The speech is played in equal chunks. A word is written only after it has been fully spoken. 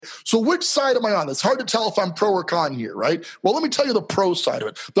So which side am I on? It's hard to tell if I'm pro or con here, right? Well, let me tell you the pro side of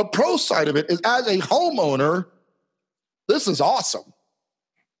it. The pro side of it is, as a homeowner, this is awesome,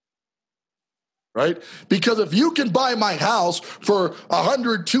 right? Because if you can buy my house for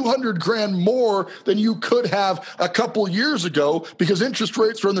 100, 200 grand more than you could have a couple years ago because interest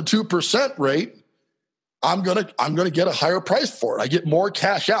rates are in the 2% rate, I'm gonna get a higher price for it. I get more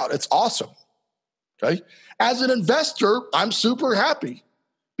cash out. It's awesome. Okay. As an investor, I'm super happy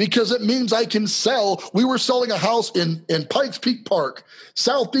because it means I can sell. We were selling a house in Pikes Peak Park,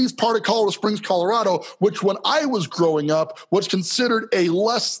 southeast part of Colorado Springs, Colorado, which when I was growing up was considered a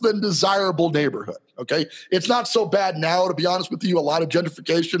less than desirable neighborhood. Okay. It's not so bad now, to be honest with you. A lot of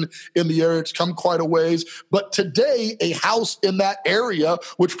gentrification in the area. It's come quite a ways. But today, a house in that area,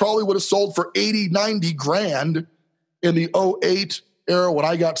 which probably would have sold for 80, 90 grand in the 08 era when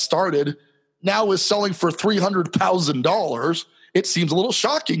I got started, now is selling for $300,000. It seems a little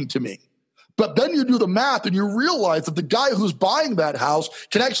shocking to me. But then you do the math and you realize that the guy who's buying that house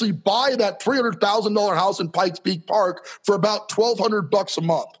can actually buy that $300,000 house in Pikes Peak Park for about $1,200 a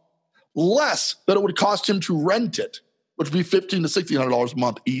month, less than it would cost him to rent it, which would be $1,500 to $1,600 a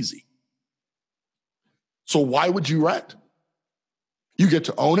month easy. So why would you rent? You get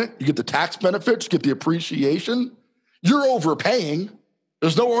to own it. You get the tax benefits. You get the appreciation. You're overpaying.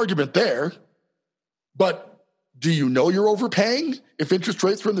 There's no argument there. But do you know you're overpaying if interest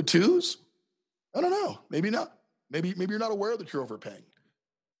rates are in the twos? I don't know. Maybe not. Maybe you're not aware that you're overpaying.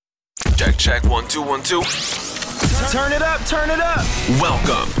 Check 1 2 1 2. Turn it up.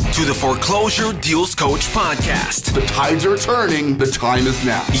 Welcome to the Foreclosure Deals Coach podcast. The tides are turning. The time is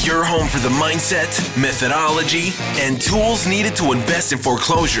now. Your home for the mindset, methodology, and tools needed to invest in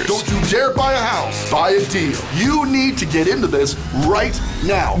foreclosures. Don't you dare buy a house. Buy a deal. You need to get into this right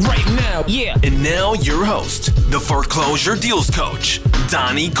now. Yeah. And now your host, the Foreclosure Deals Coach,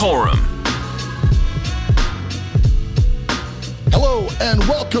 Donnie Corum. Hello, and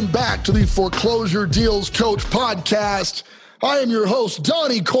welcome back to the Foreclosure Deals Coach podcast. I am your host,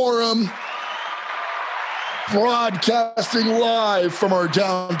 Donnie Corum, broadcasting live from our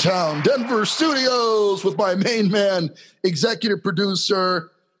downtown Denver studios with my main man, executive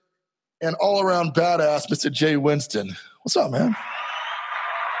producer, and all-around badass, Mr. Jay Winston. What's up, man?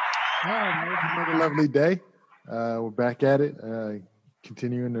 Another lovely day. We're back at it,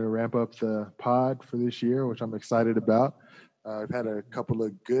 continuing to ramp up the pod for this year, which I'm excited about. I've had a couple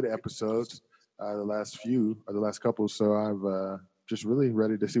of good episodes, the last couple, so I'm just really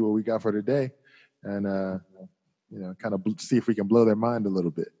ready to see what we got for today, and kind of see if we can blow their mind a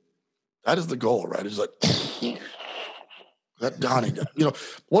little bit. That is the goal, right? It's like that Donnie guy.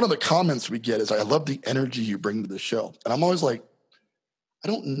 One of the comments we get is, "I love the energy you bring to the show," and I'm always like, I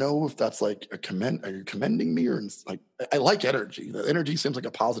don't know if that's like a comment. Are you commending me, or like I like energy? The energy seems like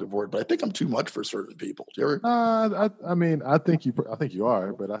a positive word, but I think I'm too much for certain people. Do you ever? I think you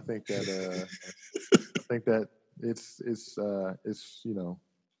are, but I think that it's it's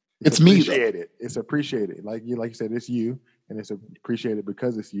me. Appreciated. It's appreciated. Like you said, it's you, and it's appreciated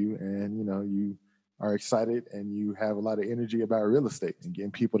because it's you, and you are excited, and you have a lot of energy about real estate and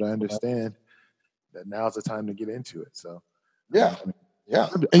getting people to understand that now's the time to get into it. So yeah. Yeah.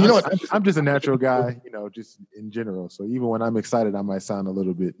 And you know what? I'm just a natural guy, just in general. So even when I'm excited, I might sound a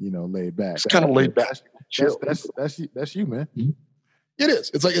little bit, laid back. It's kind of laid back. Chill. That's you, man. It is.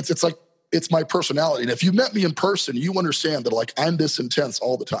 It's my personality. And if you met me in person, you understand that like I'm this intense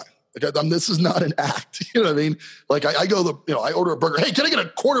all the time. Like this is not an act. You know what I mean? Like I I order a burger. Hey, can I get a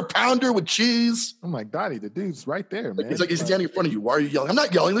quarter pounder with cheese? Oh my God, the dude's right there, man. He's standing in front of you. Why are you yelling? I'm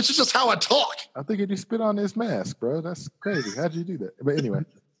not yelling. This is just how I talk. I think you spit on this mask, bro. That's crazy. How'd you do that? But anyway.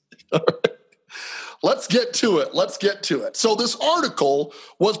 All right. Let's get to it. So this article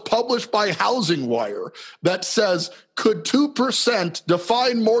was published by Housing Wire that says, could 2%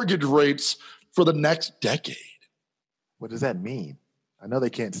 define mortgage rates for the next decade? What does that mean? I know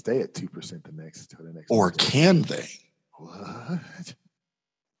they can't stay at 2% till the next. Or can they? What?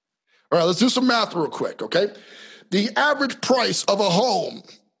 All right, let's do some math real quick, okay? The average price of a home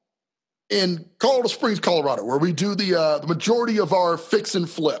in Colorado Springs, Colorado, where we do the majority of our fix and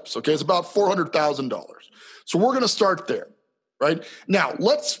flips, okay, it's about $400,000. So we're going to start there, right? Now,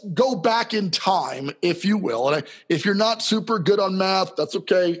 let's go back in time, if you will. And if you're not super good on math, that's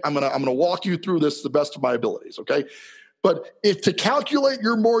okay. I'm gonna walk you through this to the best of my abilities, okay? But if to calculate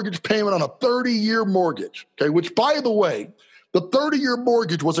your mortgage payment on a 30-year mortgage, okay, which, by the way, the 30-year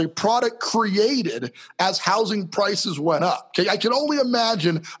mortgage was a product created as housing prices went up. Okay, I can only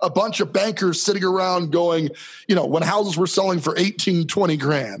imagine a bunch of bankers sitting around going, when houses were selling for 18, 20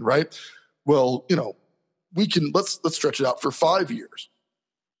 grand, right? Well, let's stretch it out for 5 years.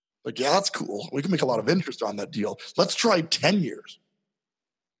 Like, yeah, that's cool. We can make a lot of interest on that deal. Let's try 10 years.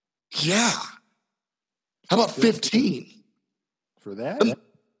 Yeah. How about 15? For that? And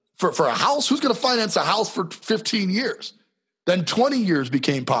for a house? Who's going to finance a house for 15 years? Then 20 years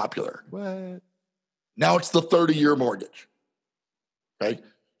became popular. What? Now it's the 30-year mortgage. Okay?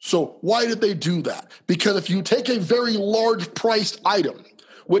 So why did they do that? Because if you take a very large priced item,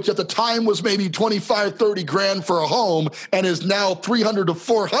 which at the time was maybe 25, 30 grand for a home and is now 300 to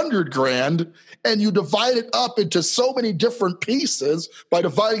 400 grand, and you divide it up into so many different pieces by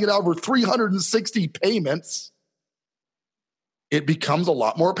dividing it over 360 payments, it becomes a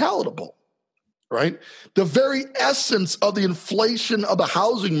lot more palatable, right? The very essence of the inflation of the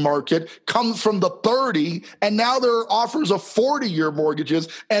housing market comes from the 30, and now there are offers of 40-year mortgages.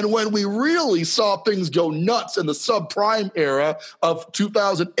 And when we really saw things go nuts in the subprime era of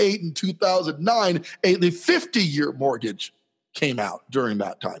 2008 and 2009, the 50-year mortgage came out during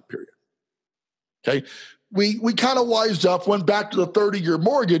that time period. Okay. We kind of wised up, went back to the 30-year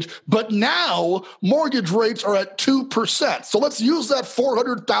mortgage, but now mortgage rates are at 2%. So let's use that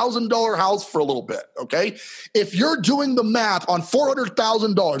 $400,000 house for a little bit, okay? If you're doing the math on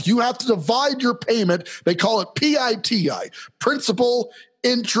 $400,000, you have to divide your payment. They call it PITI, principal,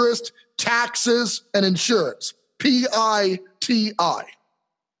 interest, taxes, and insurance, PITI.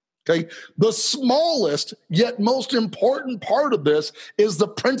 Okay, the smallest yet most important part of this is the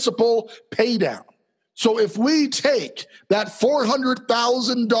principal pay down. So if we take that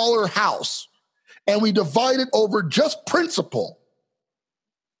 $400,000 house and we divide it over just principal,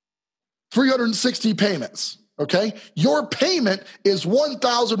 360 payments, okay, your payment is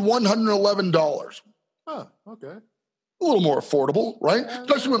 $1,111. Oh, okay. A little more affordable, right?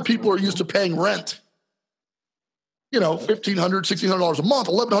 Especially when people are used to paying rent. You know, $1,500, $1,600 a month,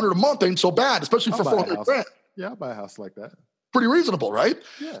 $1,100 a month ain't so bad, especially for 400 grand. Yeah, I'll buy a house like that. Pretty reasonable, right?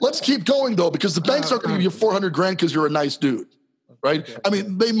 Yeah. Let's keep going, though, because the banks aren't going to give you 400 grand because you're a nice dude, right? Okay. I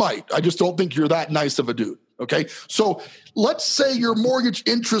mean, they might. I just don't think you're that nice of a dude, okay? So let's say your mortgage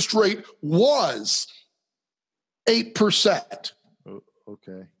interest rate was 8%.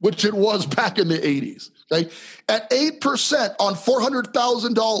 Okay. Which it was back in the 80s, okay? At 8% on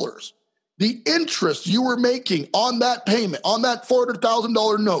 $400,000, the interest you were making on that payment, on that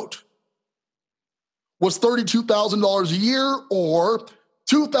 $400,000 note, was $32,000 a year or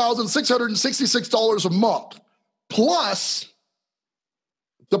 $2,666 a month, plus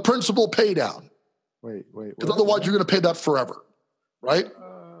the principal pay down. Wait. Because otherwise you're going to pay that forever, right?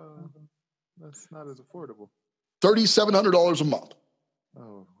 That's not as affordable. $3,700 a month.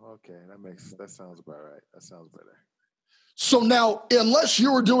 Oh, okay. That sounds about right. That sounds better. So now, unless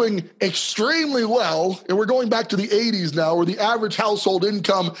you were doing extremely well, and we're going back to the 80s now, where the average household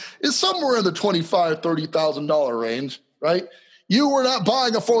income is somewhere in the $25,000, $30,000 range, right? You were not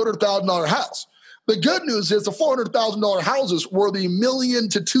buying a $400,000 house. The good news is the $400,000 houses were the $1 million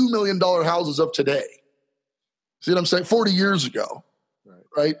to $2 million houses of today. See what I'm saying? 40 years ago,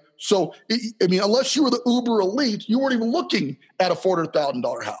 right? So, I mean, unless you were the uber elite, you weren't even looking at a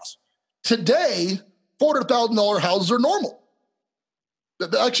 $400,000 house. Today, $400,000 houses are normal.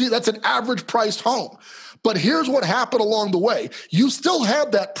 Actually, that's an average priced home. But here's what happened along the way. You still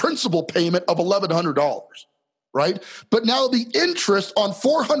have that principal payment of $1,100, right? But now the interest on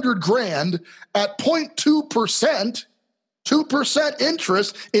 400 grand at 0.2%, 2%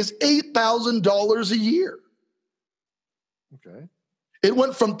 interest is $8,000 a year. Okay. It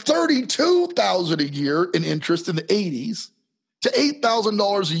went from $32,000 a year in interest in the 80s to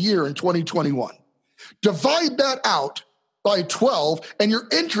 $8,000 a year in 2021. Divide that out by 12, and your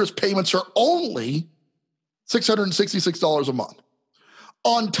interest payments are only $666 a month.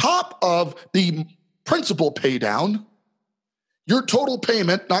 On top of the principal pay down, your total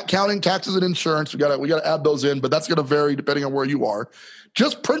payment, not counting taxes and insurance, we got to add those in, but that's going to vary depending on where you are.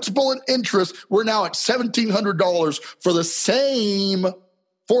 Just principal and interest, we're now at $1,700 for the same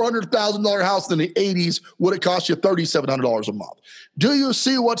 $400,000 house in the 80s would it cost you $3,700 a month. Do you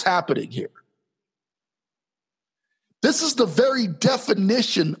see what's happening here? This is the very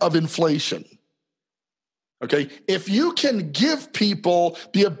definition of inflation. Okay, if you can give people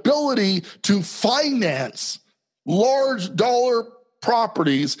the ability to finance large dollar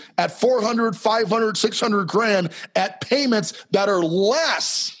properties at 400, 500, 600 grand at payments that are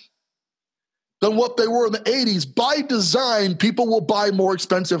less than what they were in the 80s, by design, people will buy more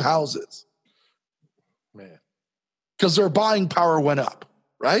expensive houses. Man. Because their buying power went up,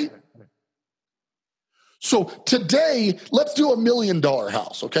 right? So today, let's do $1 million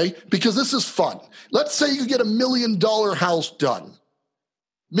house, okay? Because this is fun. Let's say you get $1 million house done.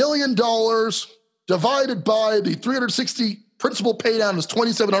 $1 million divided by the 360 principal pay down is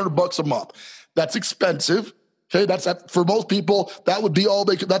 $2,700 a month. That's expensive. Okay, that's for most people, that would be all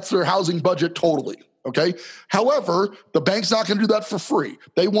that's their housing budget totally. Okay. However, the bank's not going to do that for free.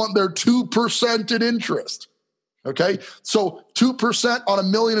 They want their 2% in interest. Okay. So 2% on $1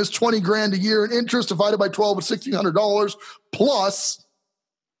 million is $20,000 a year in interest divided by 12 is $1,600 plus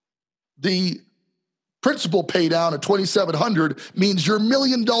the principal pay down at $2,700 means your $1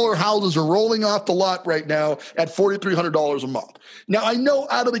 million houses are rolling off the lot right now at $4,300 a month. Now, I know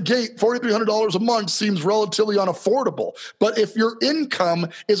out of the gate, $4,300 a month seems relatively unaffordable, but if your income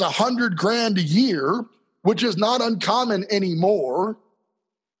is $100,000 a year, which is not uncommon anymore,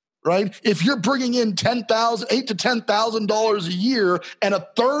 right? If you're bringing in $8,000 to $10,000 a year and a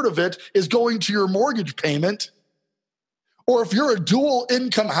third of it is going to your mortgage payment, or if you're a dual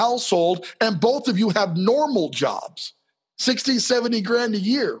income household and both of you have normal jobs, 60, 70 grand a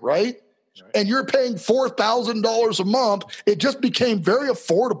year, right? And you're paying $4,000 a month, it just became very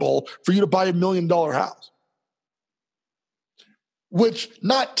affordable for you to buy $1 million house, which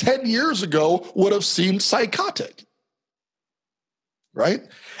not 10 years ago would have seemed psychotic, right?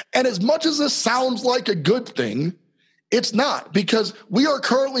 And as much as this sounds like a good thing, it's not, because we are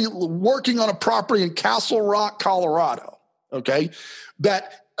currently working on a property in Castle Rock, Colorado. Okay,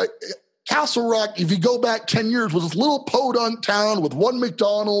 that Castle Rock, if you go back 10 years, was this little podunk town with one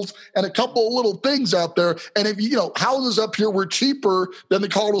McDonald's and a couple of little things out there. And if houses up here were cheaper than the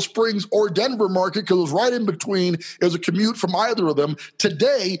Colorado Springs or Denver market because it was right in between. It was a commute from either of them.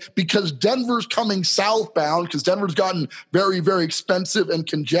 Today, because Denver's coming southbound, because Denver's gotten very, very expensive and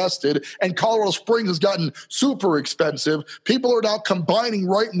congested, and Colorado Springs has gotten super expensive, people are now combining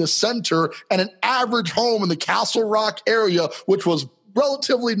right in the center, and an average home in the Castle Rock area, which was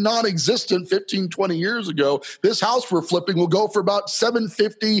relatively non-existent 15, 20 years ago, this house we're flipping will go for about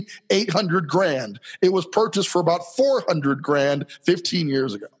 $750,000, $800,000. It was purchased for about $400,000 15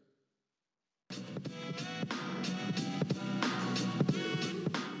 years ago.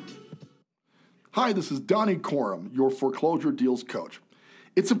 Hi, this is Donnie Corum, your foreclosure deals coach.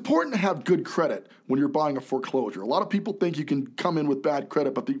 It's important to have good credit when you're buying a foreclosure. A lot of people think you can come in with bad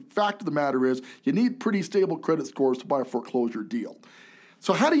credit, but the fact of the matter is you need pretty stable credit scores to buy a foreclosure deal.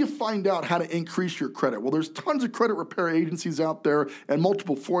 So how do you find out how to increase your credit? Well, there's tons of credit repair agencies out there and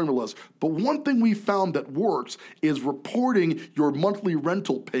multiple formulas. But one thing we found that works is reporting your monthly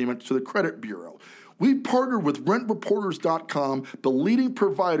rental payments to the credit bureau. We partnered with RentReporters.com, the leading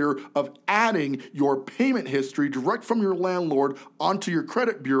provider of adding your payment history direct from your landlord onto your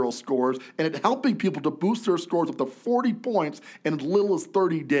credit bureau scores, and it helping people to boost their scores up to 40 points in as little as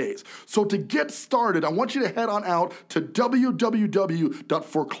 30 days. So to get started, I want you to head on out to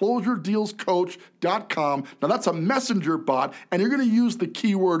www.foreclosuredealscoach.com. Now that's a messenger bot, and you're going to use the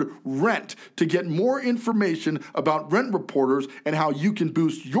keyword rent to get more information about Rent Reporters and how you can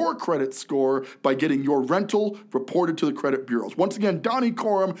boost your credit score by getting your rental reported to the credit bureaus. Once again, Donnie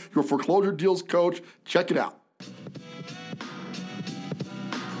Corum, your foreclosure deals coach. Check it out.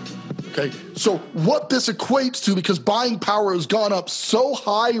 Okay, so what this equates to, because buying power has gone up so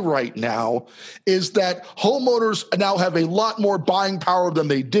high right now, is that homeowners now have a lot more buying power than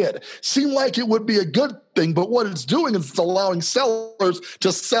they did. Seemed like it would be a good thing, but what it's doing is it's allowing sellers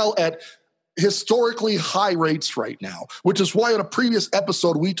to sell at historically high rates right now, which is why in a previous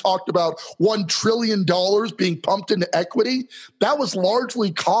episode we talked about $1 trillion being pumped into equity. That was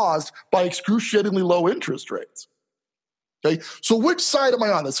largely caused by excruciatingly low interest rates. Okay, so which side am I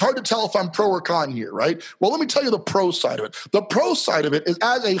on? It's hard to tell if I'm pro or con here, right? Well, let me tell you the pro side of it. The pro side of it is,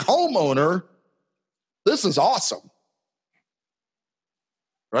 as a homeowner, this is awesome.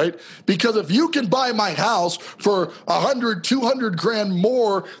 Right? Because if you can buy my house for $100,000, $200,000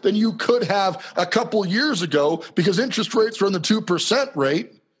 more than you could have a couple years ago, because interest rates are in the 2%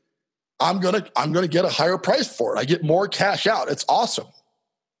 rate, I'm gonna get a higher price for it. I get more cash out. It's awesome.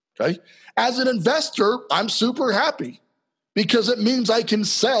 Okay. As an investor, I'm super happy, because it means I can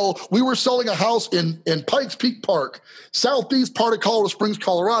sell. We were selling a house in Pikes Peak Park, southeast part of Colorado Springs,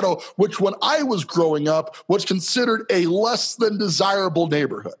 Colorado, which when I was growing up was considered a less than desirable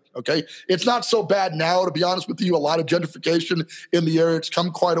neighborhood, okay? It's not so bad now, to be honest with you. A lot of gentrification in the area. It's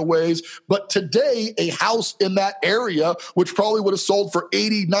come quite a ways. But today, a house in that area, which probably would have sold for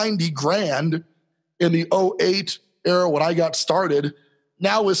 $80,000, $90,000 in the 2008 era when I got started,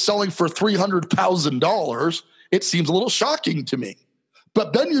 now is selling for $300,000. It seems a little shocking to me.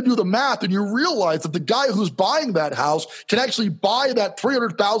 But then you do the math and you realize that the guy who's buying that house can actually buy that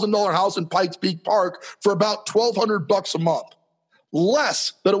 $300,000 house in Pikes Peak Park for about $1,200 a month,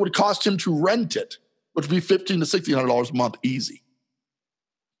 less than it would cost him to rent it, which would be $1,500 to $1,600 a month easy.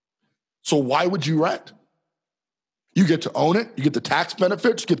 So why would you rent? You get to own it. You get the tax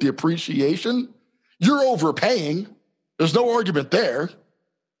benefits, you get the appreciation. You're overpaying. There's no argument there.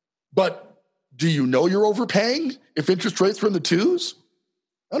 But do you know you're overpaying if interest rates are in the twos?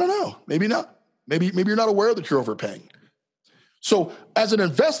 I don't know. Maybe not. Maybe you're not aware that you're overpaying. So as an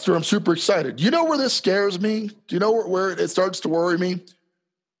investor, I'm super excited. You know where this scares me? Do you know where it starts to worry me?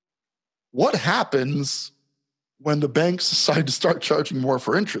 What happens when the banks decide to start charging more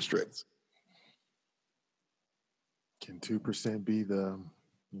for interest rates? Can 2% be the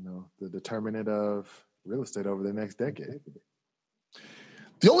determinant of real estate over the next decade?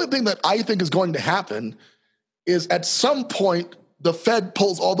 The only thing that I think is going to happen is at some point, the Fed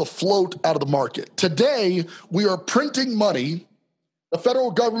pulls all the float out of the market. Today, we are printing money. The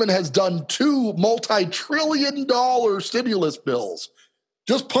federal government has done 2 multi-trillion-dollar stimulus bills,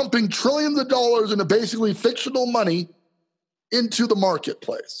 just pumping trillions of dollars into basically fictional money into the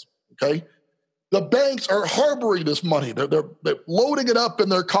marketplace, okay? The banks are harboring this money. They're loading it up in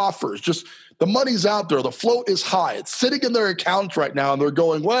their coffers. Just the money's out there. The float is high. It's sitting in their accounts right now, and they're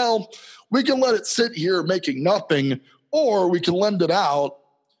going, well, we can let it sit here making nothing, or we can lend it out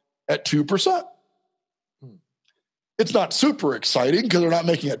at 2%. It's not super exciting because they're not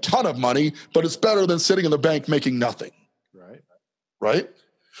making a ton of money, but it's better than sitting in the bank making nothing. Right?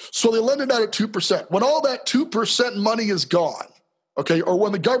 So they lend it out at 2%. When all that 2% money is gone, okay, or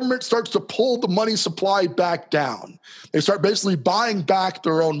when the government starts to pull the money supply back down, they start basically buying back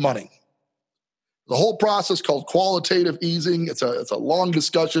their own money. The whole process called qualitative easing. It's a long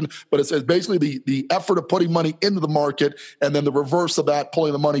discussion, but it's basically the effort of putting money into the market and then the reverse of that,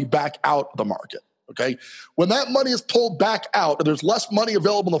 pulling the money back out of the market. Okay. When that money is pulled back out and there's less money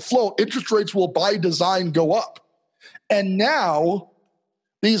available on the float, interest rates will by design go up. And now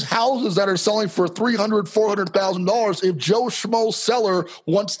these houses that are selling for $300,000, $400,000, if Joe Schmo seller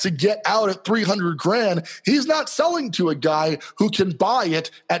wants to get out at $300,000, he's not selling to a guy who can buy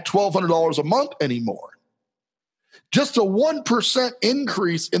it at $1,200 a month anymore. Just a 1%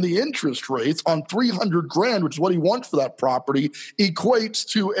 increase in the interest rates on $300,000, which is what he wants for that property, equates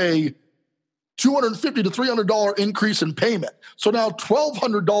to a $250 to $300 increase in payment. So now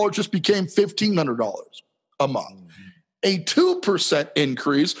 $1,200 just became $1,500 a month. A 2%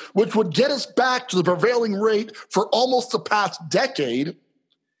 increase, which would get us back to the prevailing rate for almost the past decade,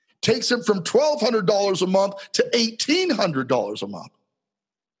 takes him from $1,200 a month to $1,800 a month.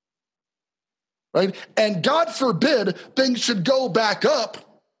 Right? And God forbid things should go back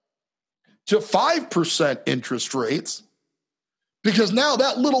up to 5% interest rates, because now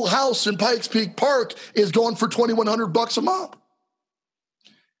that little house in Pikes Peak Park is going for $2,100 a month.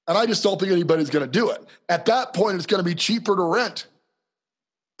 And I just don't think anybody's going to do it. At that point, it's going to be cheaper to rent.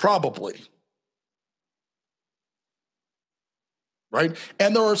 Probably. Right?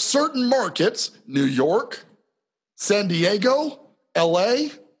 And there are certain markets, New York, San Diego, LA,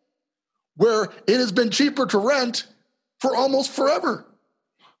 where it has been cheaper to rent for almost forever.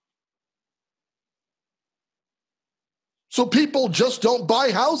 So people just don't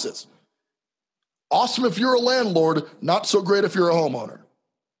buy houses. Awesome if you're a landlord, not so great if you're a homeowner.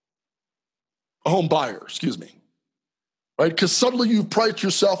 A home buyer, excuse me, right? Because suddenly you've priced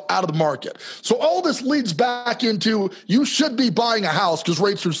yourself out of the market. So all this leads back into you should be buying a house because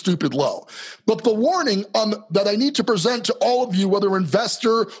rates are stupid low. But the warning that I need to present to all of you, whether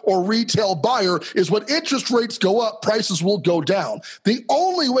investor or retail buyer, is when interest rates go up, prices will go down. The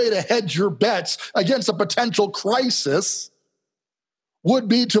only way to hedge your bets against a potential crisis would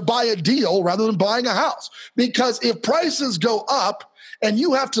be to buy a deal rather than buying a house. Because if prices go up, and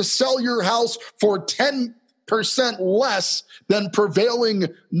you have to sell your house for 10% less than prevailing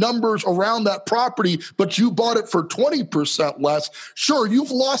numbers around that property, but you bought it for 20% less, sure,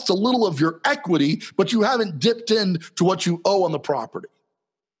 you've lost a little of your equity, but you haven't dipped into what you owe on the property.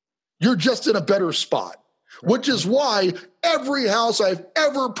 You're just in a better spot, which is why every house I've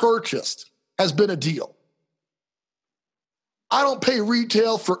ever purchased has been a deal. I don't pay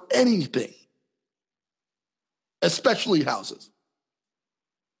retail for anything, especially houses.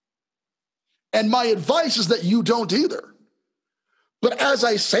 And my advice is that you don't either. But as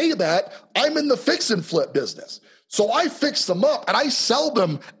I say that, I'm in the fix and flip business. So I fix them up and I sell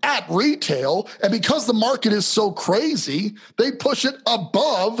them at retail. And because the market is so crazy, they push it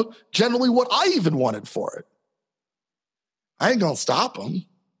above generally what I even wanted for it. I ain't going to stop them.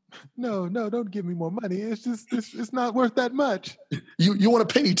 No, don't give me more money. It's just, it's not worth that much. You want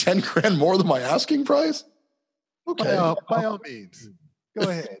to pay me $10,000 more than my asking price? Okay. By all means. Go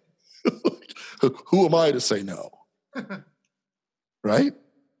ahead. Who am I to say no? Right?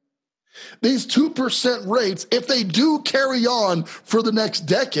 These 2% rates, if they do carry on for the next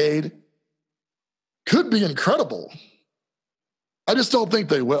decade, could be incredible. I just don't think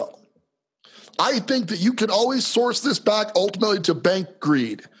they will. I think that you can always source this back ultimately to bank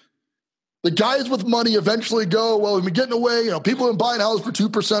greed. The guys with money eventually go, well, we've been getting away. People have been buying houses for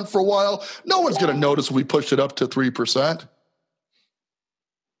 2% for a while. No one's going to notice if we push it up to 3%.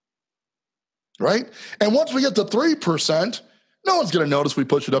 Right? And once we get to 3%, no one's going to notice we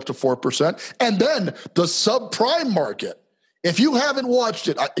push it up to 4%. And then the subprime market. If you haven't watched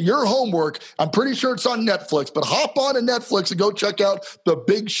it, your homework, I'm pretty sure it's on Netflix, but hop on to Netflix and go check out The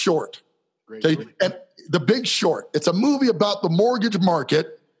Big Short. Okay? And The Big Short. It's a movie about the mortgage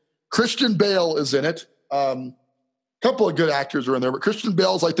market. Christian Bale is in it. Couple of good actors are in there, but Christian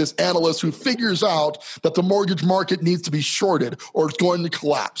Bale's like this analyst who figures out that the mortgage market needs to be shorted or it's going to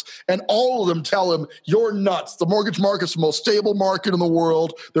collapse. And all of them tell him, you're nuts. The mortgage market's the most stable market in the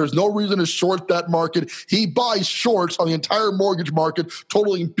world. There's no reason to short that market. He buys shorts on the entire mortgage market,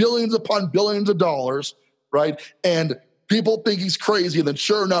 totaling billions upon billions of dollars, right? And people think he's crazy. And then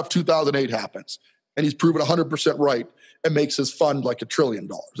sure enough, 2008 happens. And he's proven 100% right and makes his fund like $1 trillion.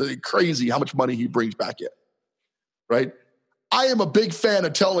 It's crazy how much money he brings back in. Right? I am a big fan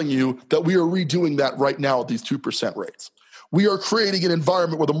of telling you that we are redoing that right now at these 2% rates. We are creating an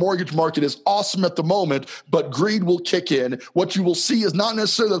environment where the mortgage market is awesome at the moment, but greed will kick in. What you will see is not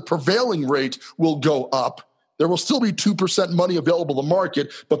necessarily the prevailing rate will go up. There will still be 2% money available in the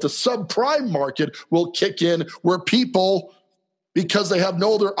market, but the subprime market will kick in where people, because they have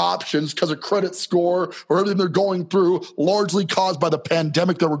no other options because of credit score or everything they're going through, largely caused by the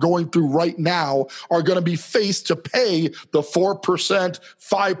pandemic that we're going through right now, are going to be faced to pay the 4%,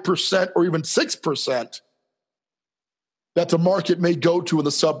 5%, or even 6% that the market may go to in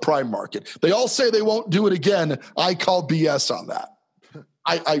the subprime market. They all say they won't do it again. I call BS on that.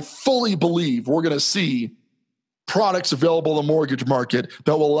 I fully believe we're going to see products available in the mortgage market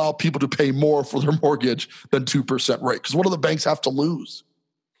that will allow people to pay more for their mortgage than 2% rate. Because what do the banks have to lose?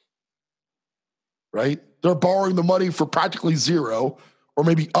 Right? They're borrowing the money for practically zero or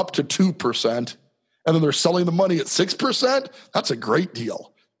maybe up to 2%, and then they're selling the money at 6%. That's a great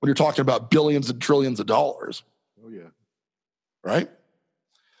deal when you're talking about billions and trillions of dollars. Oh, yeah. Right?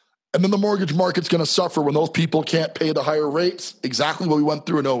 And then the mortgage market's going to suffer when those people can't pay the higher rates. Exactly what we went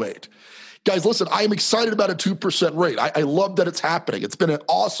through in 2008. Guys, listen, I am excited about a 2% rate. I love that it's happening. It's been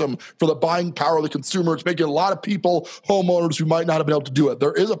awesome for the buying power of the consumer. It's making a lot of people homeowners who might not have been able to do it.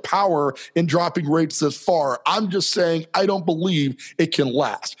 There is a power in dropping rates this far. I'm just saying I don't believe it can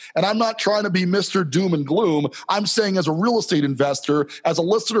last. And I'm not trying to be Mr. Doom and Gloom. I'm saying as a real estate investor, as a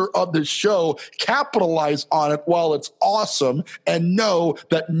listener of this show, capitalize on it while it's awesome and know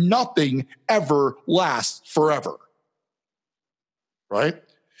that nothing ever lasts forever. Right?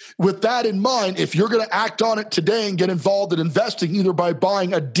 With that in mind, if you're going to act on it today and get involved in investing, either by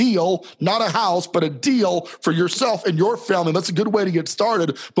buying a deal, not a house, but a deal for yourself and your family, that's a good way to get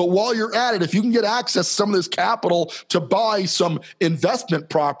started. But while you're at it, if you can get access to some of this capital to buy some investment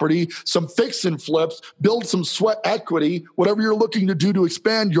property, some fix and flips, build some sweat equity, whatever you're looking to do to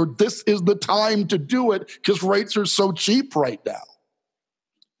expand this is the time to do it because rates are so cheap right now.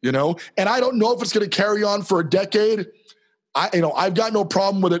 And I don't know if it's going to carry on for a decade. I've got no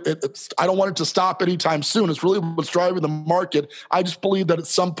problem with it. I don't want it to stop anytime soon. It's really what's driving the market. I just believe that at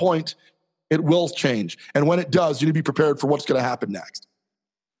some point it will change. And when it does, you need to be prepared for what's going to happen next.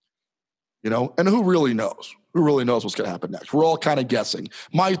 And who really knows? Who really knows what's going to happen next? We're all kind of guessing.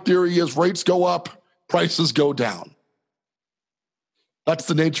 My theory is rates go up, prices go down. That's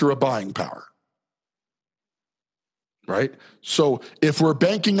the nature of buying power. Right? So if we're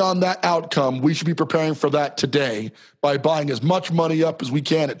banking on that outcome, we should be preparing for that today by buying as much money up as we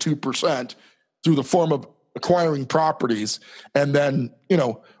can at 2% through the form of acquiring properties. And then,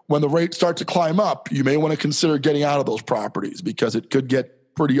 when the rates start to climb up, you may want to consider getting out of those properties because it could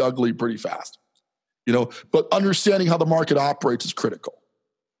get pretty ugly pretty fast. But understanding how the market operates is critical.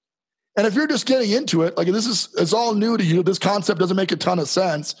 And if you're just getting into it, like it's all new to you, this concept doesn't make a ton of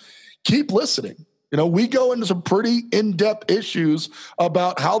sense, keep listening. We go into some pretty in-depth issues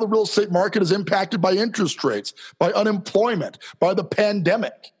about how the real estate market is impacted by interest rates, by unemployment, by the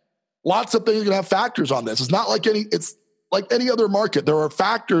pandemic. Lots of things are going to have factors on this. It's like any other market. There are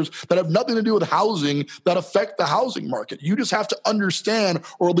factors that have nothing to do with housing that affect the housing market. You just have to understand,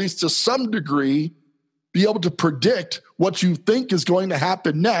 or at least to some degree, be able to predict what you think is going to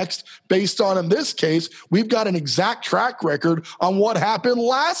happen next based on, in this case, we've got an exact track record on what happened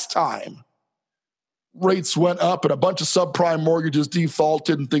last time. Rates went up and a bunch of subprime mortgages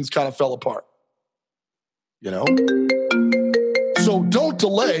defaulted and things kind of fell apart. So don't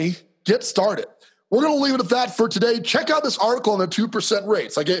delay, get started. We're going to leave it at that for today. Check out this article on the 2%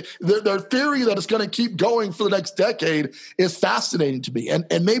 rates. Like their theory that it's going to keep going for the next decade is fascinating to me.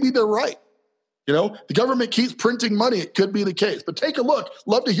 And maybe they're right. You know, the government keeps printing money. It could be the case. But take a look.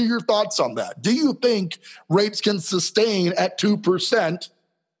 Love to hear your thoughts on that. Do you think rates can sustain at 2%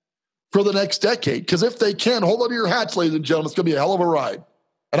 for the next decade? Because if they can, hold on to your hats, ladies and gentlemen. It's going to be a hell of a ride.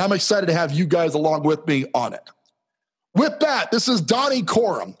 And I'm excited to have you guys along with me on it. With that, this is Donnie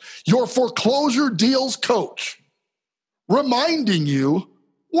Corum, your foreclosure deals coach, reminding you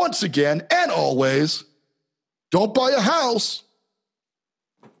once again and always, don't buy a house,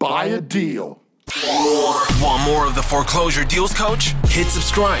 buy a deal. Want more of the Foreclosure Deals Coach? Hit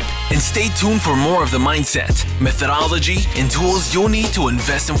subscribe and stay tuned for more of the mindset, methodology, and tools you'll need to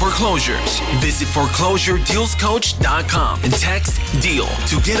invest in foreclosures. Visit foreclosuredealscoach.com and text DEAL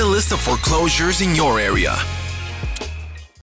to get a list of foreclosures in your area.